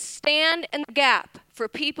ones that stand in the gap for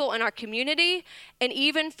people in our community and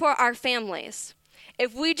even for our families.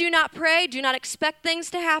 If we do not pray, do not expect things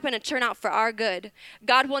to happen and turn out for our good.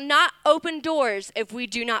 God will not open doors if we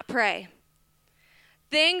do not pray.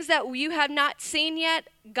 Things that you have not seen yet,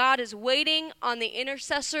 God is waiting on the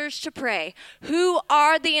intercessors to pray. Who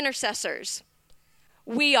are the intercessors?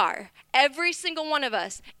 We are. Every single one of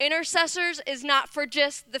us. Intercessors is not for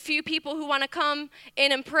just the few people who want to come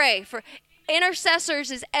in and pray. For intercessors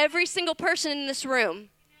is every single person in this room.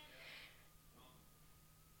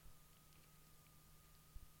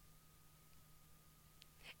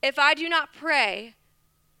 If I do not pray,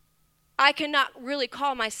 I cannot really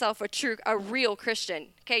call myself a real Christian.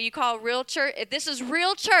 Okay, you call real church. If this is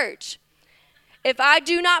real church, if I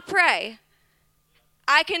do not pray,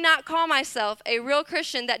 I cannot call myself a real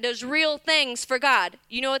Christian that does real things for God.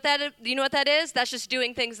 You know what that is? That's just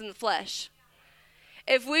doing things in the flesh.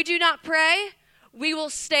 If we do not pray, we will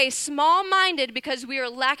stay small-minded because we are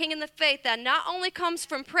lacking in the faith that not only comes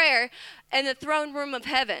from prayer and the throne room of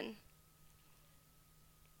heaven.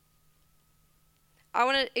 I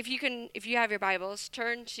want to, if you have your Bibles,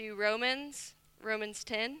 turn to Romans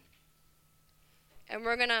 10. And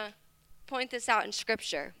we're going to point this out in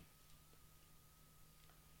Scripture.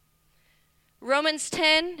 Romans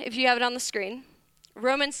 10, if you have it on the screen.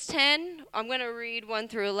 Romans 10, I'm going to read 1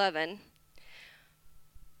 through 11.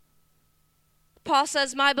 Paul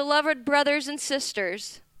says, "My beloved brothers and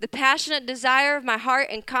sisters, the passionate desire of my heart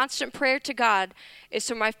and constant prayer to God is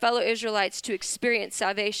for my fellow Israelites to experience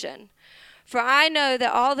salvation. For I know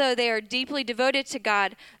that although they are deeply devoted to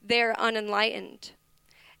God, they are unenlightened.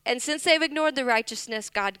 And since they've ignored the righteousness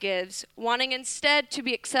God gives, wanting instead to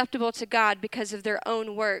be acceptable to God because of their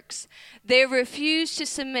own works, they refuse to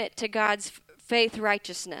submit to God's faith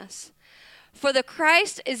righteousness. For the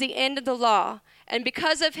Christ is the end of the law, and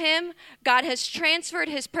because of him, God has transferred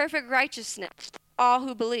his perfect righteousness to all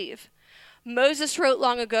who believe. Moses wrote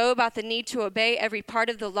long ago about the need to obey every part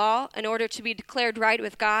of the law in order to be declared right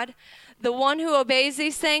with God. The one who obeys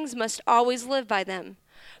these things must always live by them.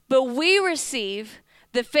 But we receive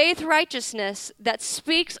the faith righteousness that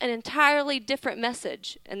speaks an entirely different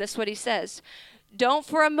message. And this is what he says. Don't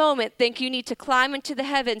for a moment think you need to climb into the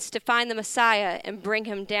heavens to find the Messiah and bring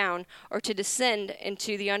him down, or to descend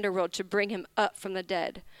into the underworld to bring him up from the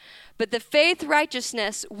dead. But the faith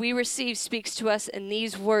righteousness we receive speaks to us in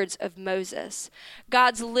these words of Moses.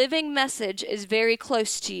 God's living message is very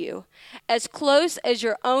close to you, as close as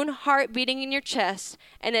your own heart beating in your chest,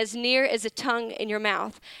 and as near as a tongue in your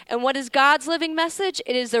mouth. And what is God's living message?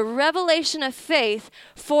 It is the revelation of faith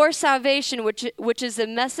for salvation, which is the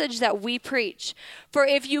message that we preach. For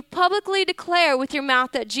if you publicly declare with your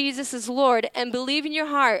mouth that Jesus is Lord and believe in your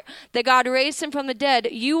heart that God raised him from the dead,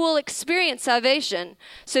 you will experience salvation.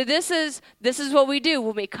 So this is what we do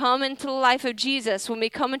when we come into the life of Jesus, when we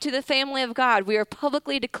come into the family of God. We are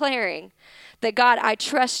publicly declaring that, God, I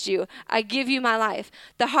trust you. I give you my life.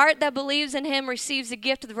 The heart that believes in him receives the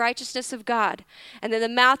gift of the righteousness of God, and then the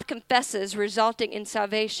mouth confesses, resulting in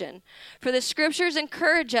salvation. For the scriptures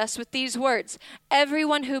encourage us with these words: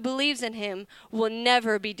 everyone who believes in him will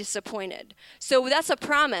never be disappointed. So that's a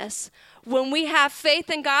promise. When we have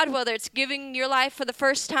faith in God, whether it's giving your life for the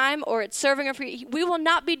first time or it's serving him, we will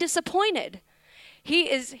not be disappointed.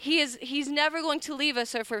 He's never going to leave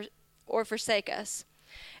us or forsake us.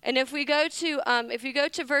 And if you go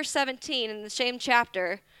to verse 17 in the same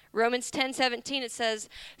chapter, Romans 10:17, it says,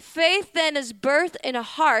 faith then is birthed in a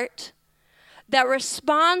heart that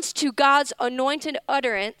responds to God's anointed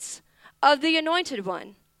utterance of the Anointed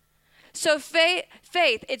One. So faith,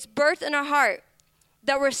 it's birthed in our heart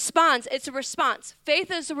that responds. It's a response. Faith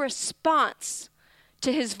is a response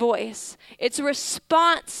to his voice. It's a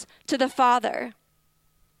response to the Father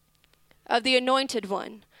of the Anointed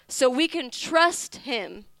One. So we can trust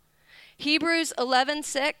him. Hebrews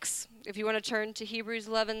 11:6, if you want to turn to Hebrews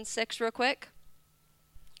 11:6 real quick.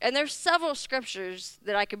 And there's several scriptures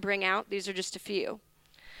that I could bring out. These are just a few.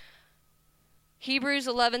 Hebrews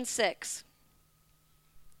 11:6.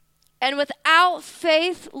 And without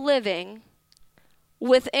faith living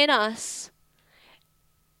within us,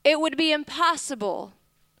 it would be impossible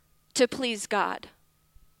to please God.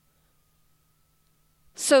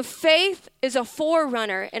 So faith is a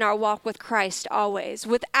forerunner in our walk with Christ always.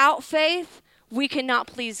 Without faith, we cannot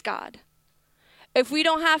please God. If we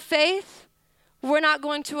don't have faith, we're not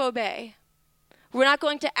going to obey. We're not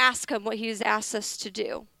going to ask him what he's asked us to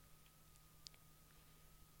do.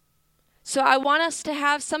 So I want us to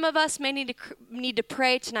have, some of us may need to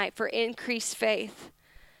pray tonight for increased faith.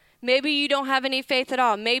 Maybe you don't have any faith at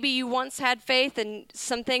all. Maybe you once had faith and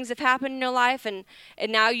some things have happened in your life and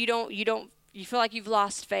now you feel like you've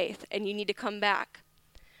lost faith and you need to come back.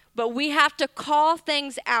 But we have to call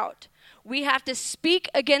things out. We have to speak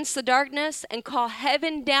against the darkness and call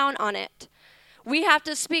heaven down on it. We have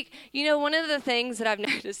to speak. You know, one of the things that I've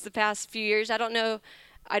noticed the past few years, I don't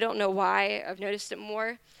know why I've noticed it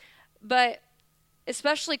more, but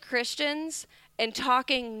especially Christians and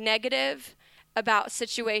talking negative about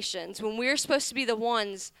situations, when we're supposed to be the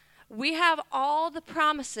ones, we have all the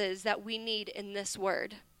promises that we need in this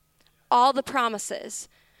word. All the promises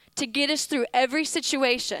to get us through every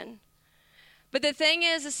situation. But the thing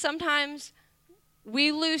is sometimes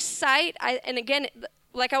we lose sight. And again,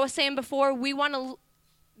 like I was saying before, we want to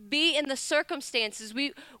be in the circumstances.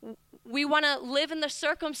 We want to live in the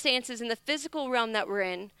circumstances in the physical realm that we're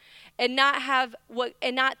in, and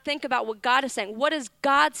not think about what God is saying. What is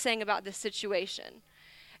God saying about this situation?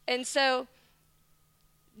 And so,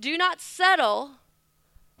 do not settle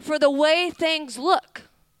for the way things look.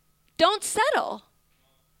 Don't settle.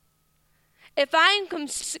 If I am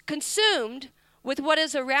consumed with what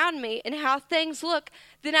is around me and how things look,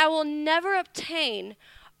 then I will never obtain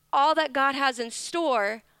all that God has in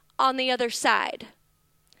store on the other side.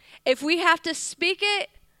 If we have to speak it,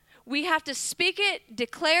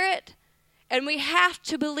 declare it, and we have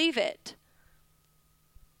to believe it.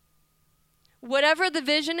 Whatever the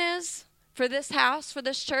vision is for this house, for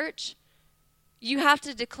this church, you have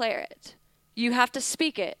to declare it. You have to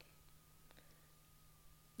speak it.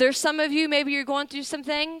 There's some of you, maybe you're going through some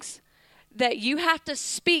things that you have to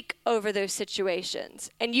speak over those situations.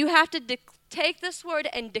 And you have to take this word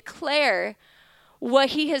and declare what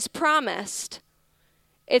he has promised.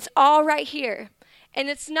 It's all right here. And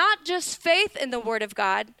it's not just faith in the Word of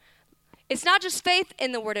God. It's not just faith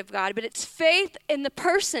in the Word of God, but it's faith in the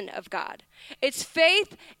person of God. It's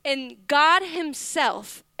faith in God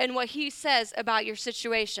himself and what he says about your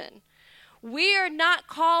situation. We are not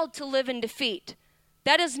called to live in defeat.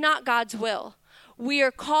 That is not God's will. We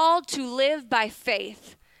are called to live by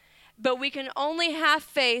faith. But we can only have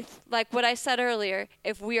faith, like what I said earlier,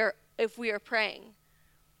 if we are praying.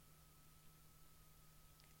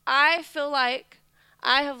 I feel like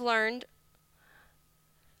I have learned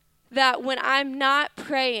that when I'm not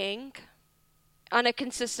praying on a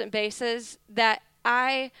consistent basis, that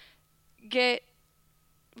I get,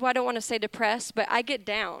 well, I don't want to say depressed, but I get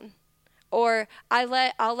down. Or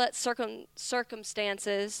I'll let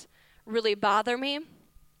circumstances really bother me.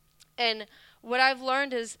 And what I've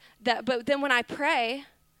learned is that, but then when I pray,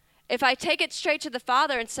 if I take it straight to the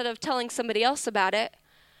Father instead of telling somebody else about it,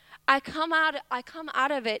 I come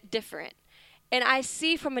out of it different. And I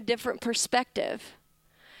see from a different perspective.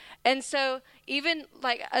 And so even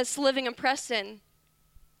like us living in Preston,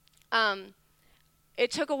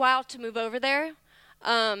 it took a while to move over there.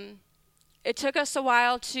 It took us a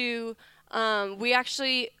while to, we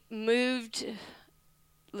actually moved,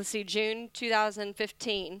 June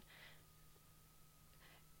 2015.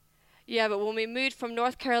 Yeah, but when we moved from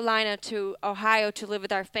North Carolina to Ohio to live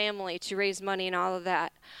with our family, to raise money and all of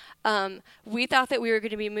that, we thought that we were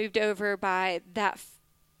going to be moved over by that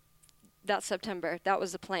September. That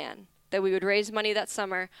was the plan, that we would raise money that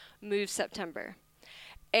summer, move September.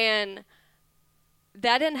 And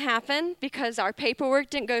that didn't happen because our paperwork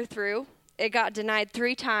didn't go through. It got denied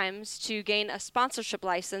 3 times to gain a sponsorship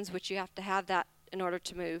license, which you have to have that in order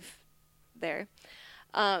to move there.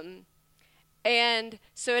 And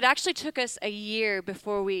so it actually took us a year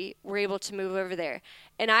before we were able to move over there.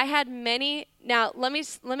 And I had now let me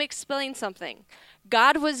explain something.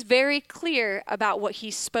 God was very clear about what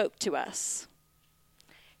he spoke to us.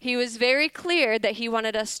 He was very clear that he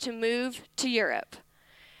wanted us to move to Europe.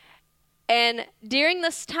 And during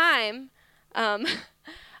this time,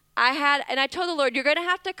 I told the Lord, you're going to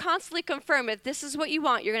have to constantly confirm if this is what you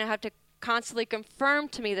want. You're going to have to constantly confirm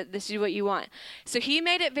to me that this is what you want. So he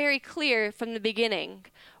made it very clear from the beginning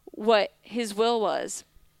what his will was.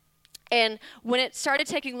 And when it started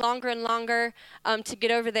taking longer and longer to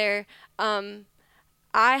get over there,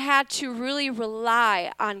 I had to really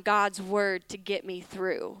rely on God's word to get me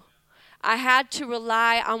through. I had to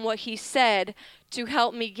rely on what he said to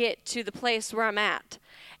help me get to the place where I'm at.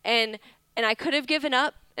 And I could have given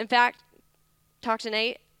up. In fact, talk to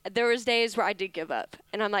Nate. There was days where I did give up.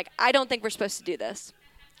 And I'm like, I don't think we're supposed to do this.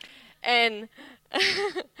 And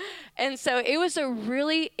and so it was a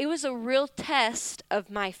real test of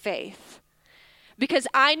my faith. Because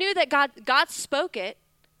I knew that God spoke it.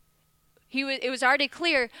 It was already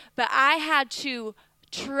clear, but I had to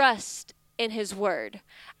trust in his word.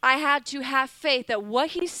 I had to have faith that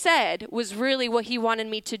what he said was really what he wanted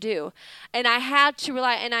me to do. And I had to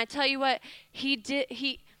rely, and I tell you what,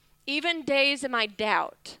 even days of my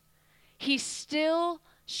doubt, he still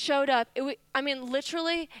showed up.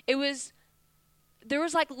 Literally, there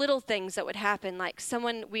was like little things that would happen, like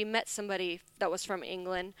we met somebody that was from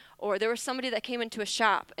England, or there was somebody that came into a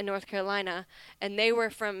shop in North Carolina, and they were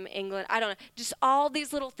from England. I don't know, just all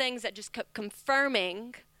these little things that just kept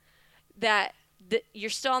confirming that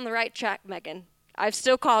you're still on the right track, Megan. I've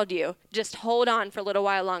still called you. Just hold on for a little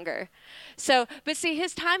while longer. So, but see,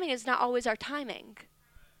 his timing is not always our timing.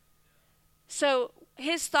 So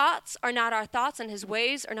his thoughts are not our thoughts, and his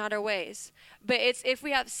ways are not our ways. But it's if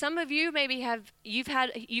we have some of you you've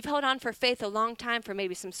held on for faith a long time for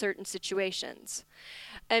maybe some certain situations.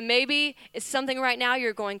 And maybe it's something right now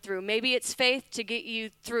you're going through. Maybe it's faith to get you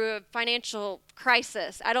through a financial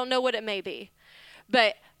crisis. I don't know what it may be.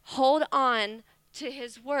 But hold on to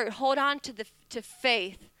his word. Hold on to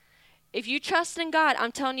faith. If you trust in God,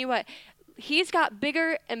 I'm telling you what, he's got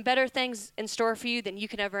bigger and better things in store for you than you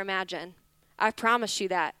can ever imagine. I promise you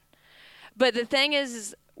that. But the thing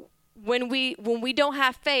is when we don't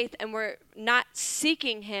have faith and we're not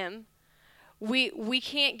seeking him, we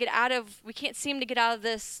can't seem to get out of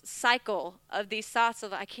this cycle of these thoughts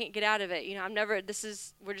of I can't get out of it.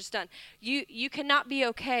 We're just done. You cannot be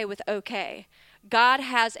okay with okay. God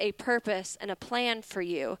has a purpose and a plan for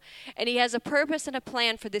you. And he has a purpose and a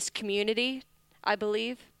plan for this community, I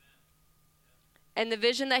believe. And the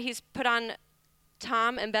vision that he's put on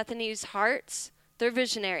Tom and Bethany's hearts, they're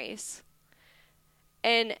visionaries.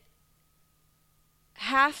 And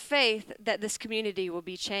have faith that this community will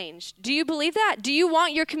be changed. Do you believe that? Do you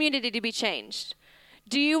want your community to be changed?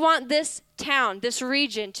 Do you want this town, this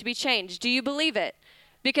region to be changed? Do you believe it?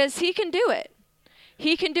 Because he can do it.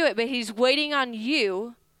 He can do it, but he's waiting on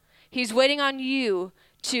you. He's waiting on you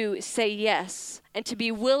to say yes and to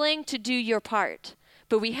be willing to do your part.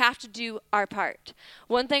 But we have to do our part.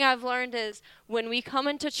 One thing I've learned is when we come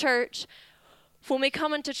into church,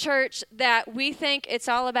 that we think it's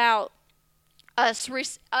all about us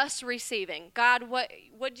receiving. God, what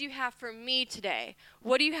do you have for me today?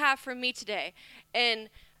 What do you have for me today?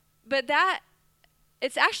 But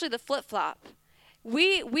it's actually the flip-flop.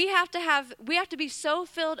 We have to be so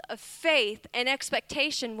filled of faith and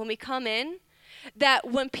expectation when we come in,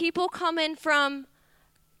 that when people come in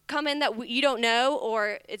that you don't know,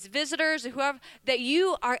 or it's visitors or whoever, that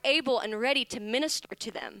you are able and ready to minister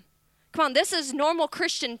to them. Come on, this is normal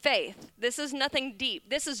Christian faith. This is nothing deep.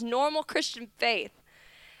 This is normal Christian faith.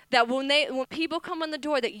 That when people come in the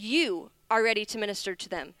door, that you are ready to minister to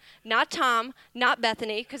them. Not Tom, not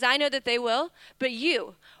Bethany, because I know that they will, but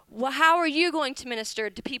you. Well, how are you going to minister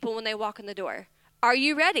to people when they walk in the door? Are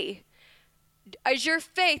you ready? Is your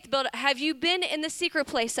faith built? Have you been in the secret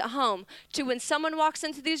place at home to when someone walks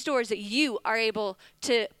into these doors that you are able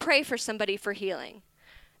to pray for somebody for healing?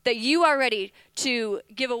 That you are ready to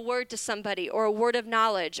give a word to somebody, or a word of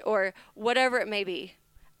knowledge, or whatever it may be.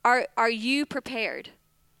 Are you prepared?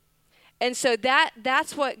 And so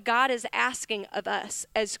that's what God is asking of us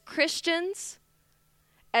as Christians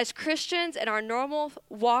in our normal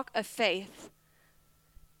walk of faith.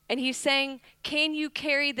 And he's saying, can you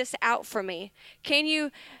carry this out for me? Can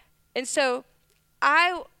you? And so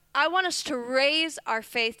I want us to raise our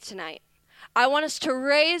faith tonight. I want us to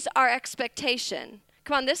raise our expectation.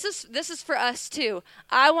 Come on, this is for us too.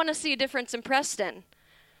 I want to see a difference in Preston.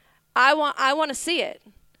 I want to see it.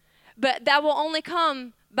 But that will only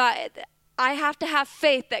come by, I have to have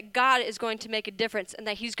faith that God is going to make a difference and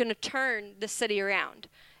that he's going to turn the city around.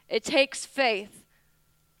 It takes faith.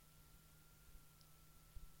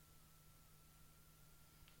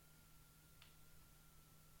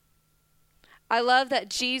 I love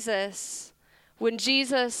that when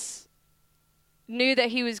Jesus knew that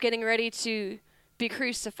he was getting ready to be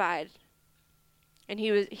crucified, and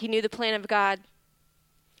he knew the plan of God.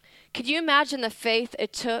 Could you imagine the faith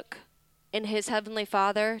it took in his heavenly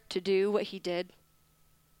Father to do what he did?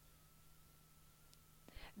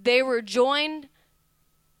 They were joined,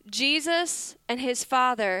 Jesus and his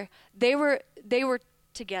Father, they were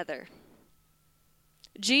together.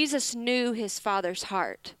 Jesus knew his Father's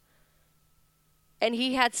heart. And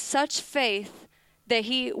he had such faith that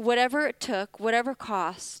whatever it took, whatever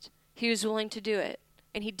cost, he was willing to do it.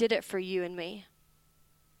 And he did it for you and me.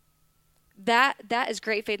 That is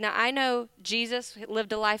great faith. Now, I know Jesus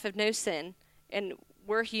lived a life of no sin, and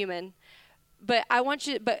we're human. But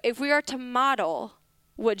if we are to model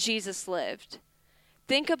what Jesus lived,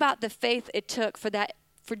 think about the faith it took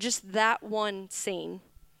for just that one scene.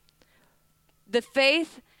 The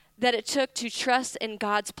faith that it took to trust in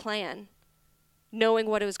God's plan, knowing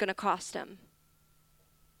what it was going to cost him.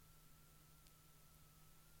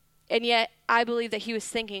 And yet, I believe that he was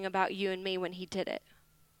thinking about you and me when he did it.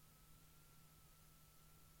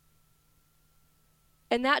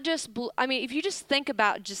 And that if you just think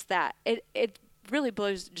about just that, it really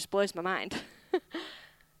blows my mind.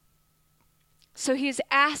 So he's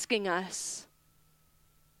asking us,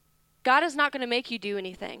 God is not going to make you do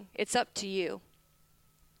anything. It's up to you.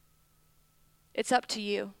 It's up to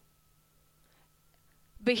you.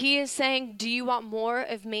 But he is saying, do you want more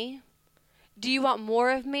of me? Do you want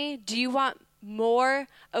more of me? Do you want more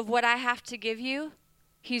of what I have to give you?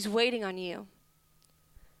 He's waiting on you.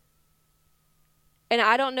 And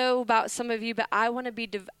I don't know about some of you, but I want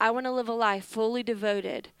to live a life fully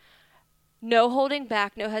devoted. No holding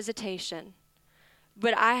back, no hesitation.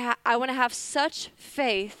 But I want to have such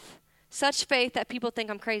faith that people think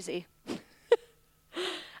I'm crazy.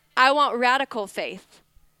 I want radical faith.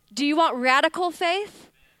 Do you want radical faith?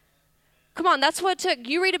 Come on, that's what it took.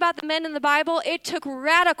 You read about the men in the Bible, it took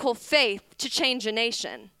radical faith to change a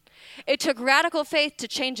nation. It took radical faith to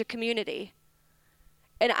change a community.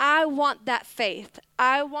 And I want that faith.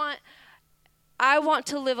 I want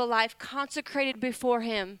to live a life consecrated before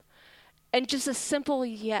him. And just a simple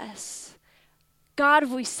yes.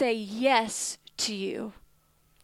 God, we say yes to you.